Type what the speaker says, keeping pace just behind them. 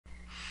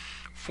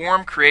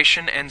Forum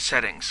creation and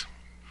settings.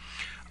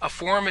 A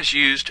forum is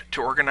used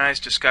to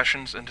organize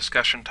discussions and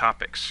discussion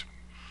topics.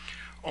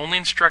 Only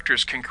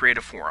instructors can create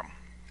a forum.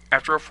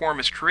 After a forum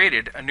is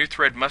created, a new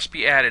thread must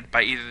be added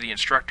by either the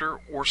instructor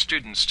or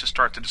students to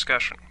start the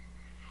discussion.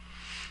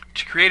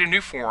 To create a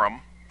new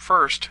forum,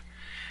 first,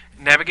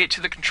 navigate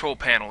to the control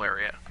panel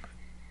area,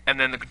 and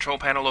then the control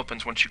panel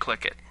opens once you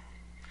click it.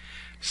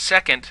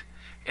 Second,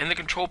 in the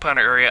control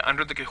panel area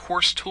under the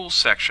course tools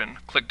section,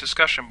 click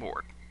discussion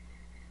board.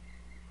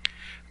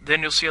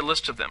 Then you'll see a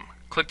list of them.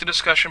 Click the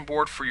discussion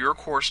board for your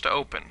course to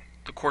open.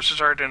 The courses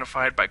are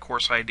identified by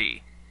course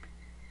ID.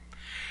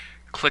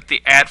 Click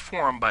the Add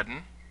Forum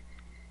button.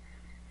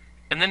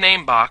 In the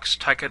name box,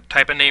 type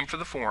a name for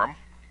the forum.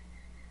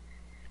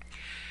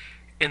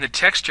 In the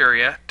text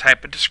area,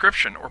 type a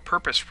description or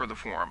purpose for the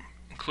forum.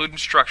 Include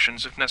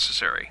instructions if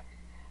necessary.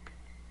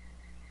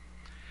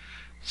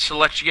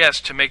 Select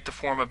Yes to make the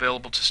forum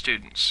available to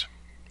students.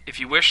 If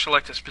you wish,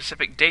 select a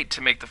specific date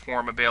to make the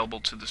forum available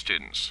to the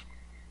students.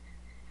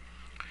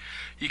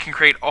 You can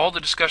create all the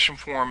discussion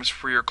forums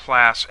for your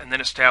class and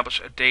then establish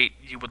a date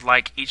you would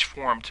like each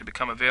forum to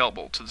become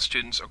available to the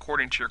students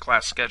according to your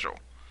class schedule.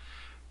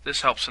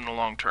 This helps in the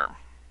long term.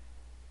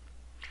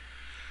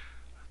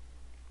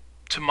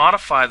 To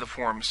modify the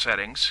forum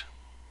settings,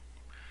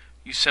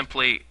 you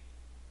simply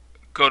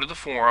go to the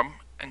forum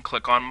and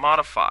click on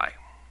Modify,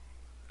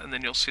 and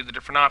then you'll see the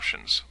different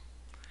options.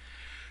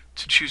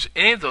 To choose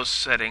any of those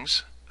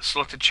settings,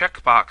 select a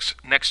checkbox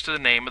next to the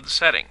name of the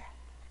setting.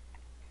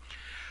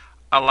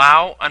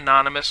 Allow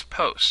anonymous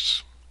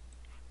posts.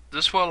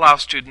 This will allow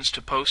students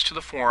to post to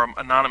the forum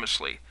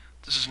anonymously.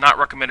 This is not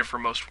recommended for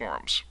most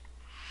forums.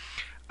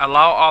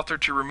 Allow author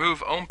to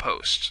remove own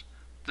posts.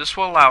 This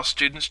will allow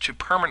students to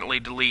permanently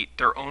delete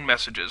their own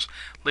messages,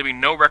 leaving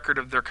no record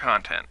of their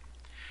content.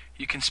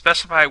 You can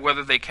specify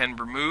whether they can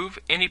remove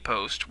any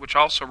post, which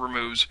also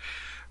removes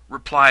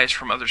replies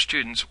from other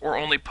students, or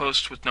only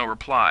posts with no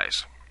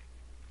replies.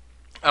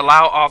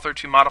 Allow author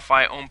to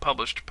modify own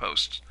published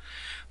posts.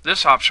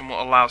 This option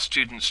will allow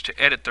students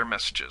to edit their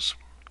messages.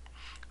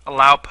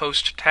 Allow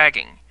post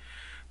tagging.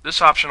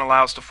 This option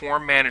allows the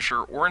forum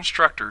manager or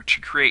instructor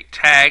to create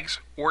tags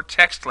or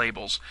text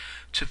labels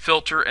to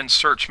filter and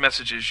search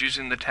messages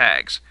using the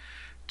tags.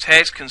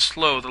 Tags can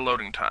slow the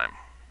loading time.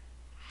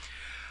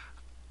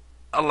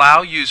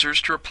 Allow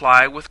users to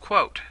reply with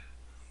quote.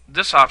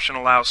 This option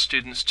allows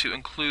students to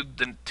include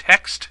the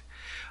text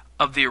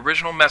of the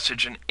original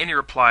message in any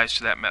replies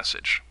to that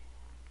message.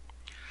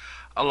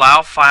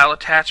 Allow file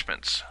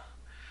attachments.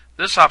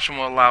 This option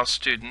will allow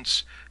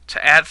students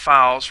to add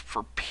files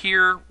for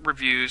peer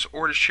reviews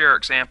or to share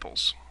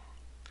examples.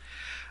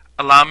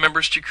 Allow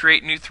members to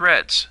create new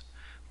threads.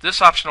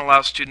 This option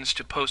allows students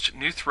to post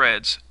new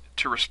threads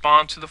to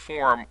respond to the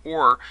forum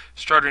or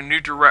start a new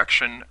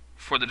direction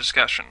for the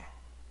discussion.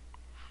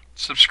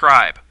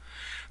 Subscribe.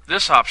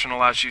 This option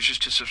allows users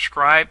to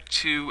subscribe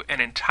to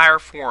an entire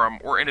forum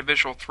or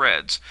individual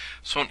threads,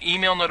 so an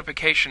email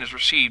notification is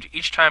received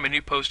each time a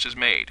new post is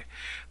made.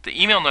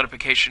 The email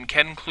notification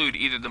can include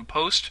either the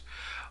post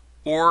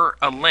or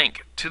a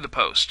link to the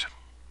post.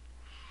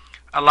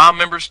 Allow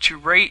members to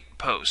rate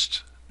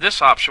posts.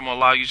 This option will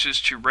allow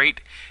users to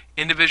rate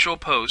individual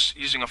posts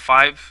using a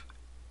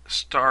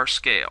 5-star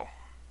scale.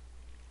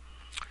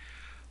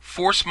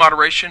 Force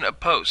moderation of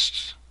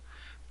posts.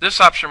 This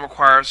option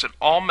requires that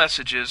all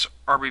messages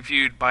are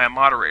reviewed by a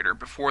moderator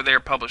before they are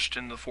published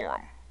in the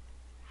forum.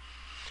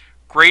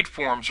 Grade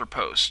forums or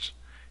posts.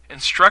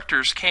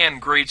 Instructors can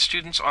grade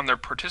students on their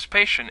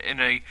participation in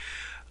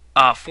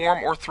a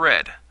forum or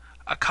thread.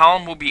 A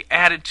column will be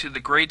added to the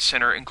grade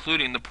center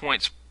including the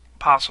points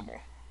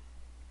possible.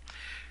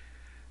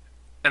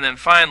 And then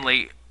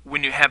finally,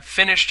 when you have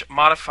finished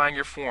modifying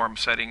your forum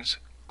settings,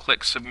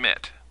 click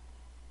Submit.